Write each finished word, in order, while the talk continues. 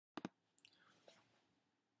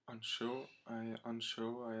On show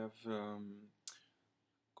I have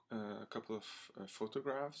a couple of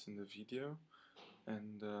photographs in the video,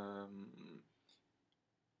 and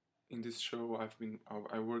in this show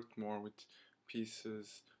I worked more with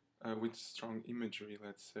pieces with strong imagery,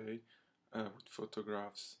 let's say, with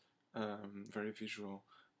photographs, very visual,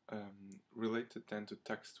 related then to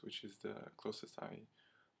text, which is the closest I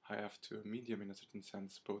have to a medium in a certain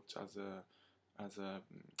sense, both as a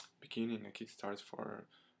beginning, a kickstart for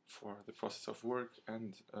the process of work,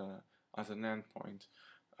 and as an endpoint.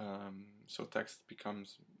 So text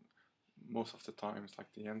becomes most of the times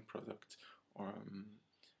like the end product, or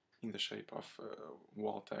in the shape of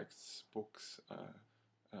wall texts, books,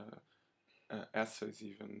 essays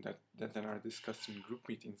even, that then are discussed in group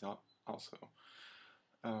meetings also.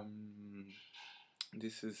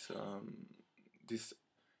 This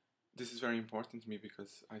is very important to me,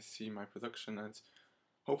 because I see my production as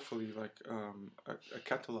hopefully like a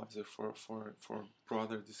catalyzer for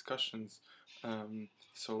broader discussions.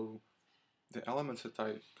 So the elements that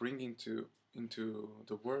I bring into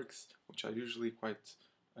the works, which are usually quite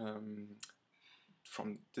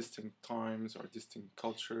from distinct times or distinct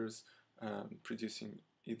cultures, producing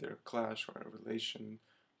either a clash or a relation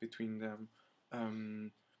between them,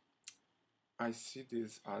 I see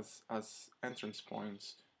this as entrance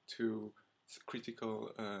points to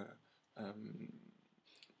critical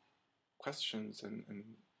questions and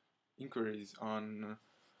inquiries on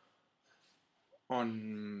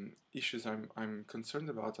issues I'm concerned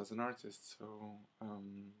about as an artist. So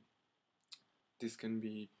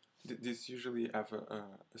this usually have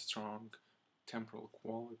a strong temporal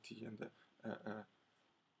quality, and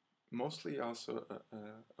mostly also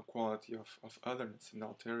a quality of otherness and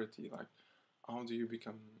alterity. Like, how do you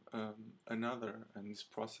become another, and these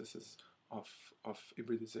processes of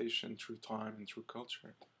hybridization through time and through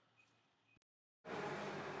culture?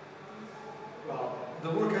 Well,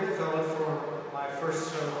 the work I developed for my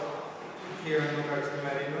first show here in Umberto Di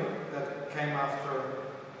Marino, that came after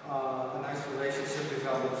a nice relationship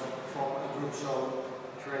developed from a group show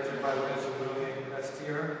created by Violenza last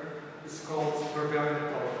year, is called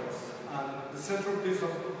Rebellion Poems. And the central piece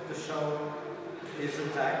of the show is a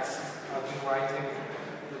text I've been writing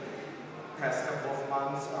the past couple of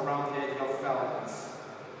months around the idea of violence.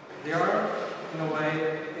 They are, in a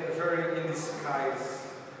way, a very in disguise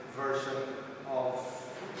version of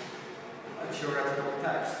a theoretical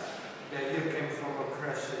text. The idea came from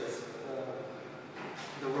Lucretius,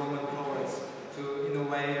 the Roman poets, to, in a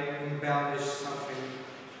way, embellish something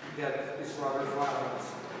that is rather violent.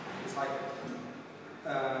 It's like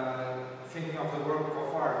thinking of the work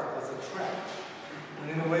of art as a trap. And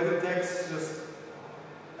in a way, the text is just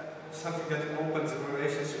something that opens a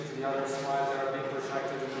relationship to the other slides that are being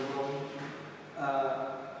projected in the room.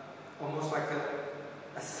 Almost like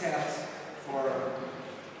a set for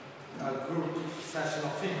a group session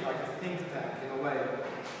of thinking, like a think tank in a way,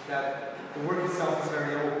 that the work itself is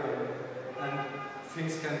very open, and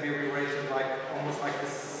things can be related like almost like the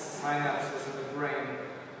synapses in the brain,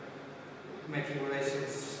 making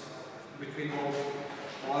relations between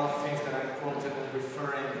a lot of things that I'm quoted and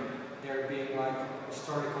referring, there being like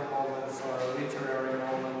historical moments or literary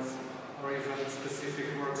moments, or even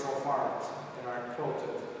specific works of art that are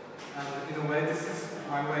quoted. And in a way, this is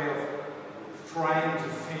my way of trying to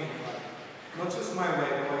think, like, not just my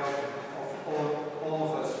way, but of all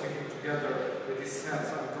of us thinking together with this sense.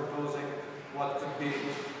 I'm proposing what could be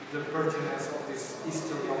the pertinence of this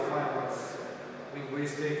history of violence: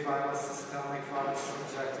 linguistic violence, systemic violence,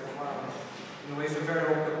 subjective violence. In a way, it's a very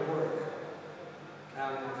open work.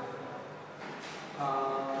 And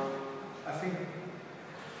I think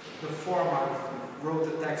the form I wrote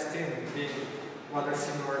the text in, being rather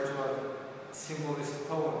similar to a symbolist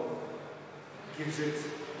poem, gives it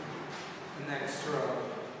an extra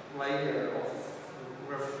layer of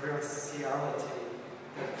referentiality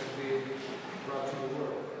that could be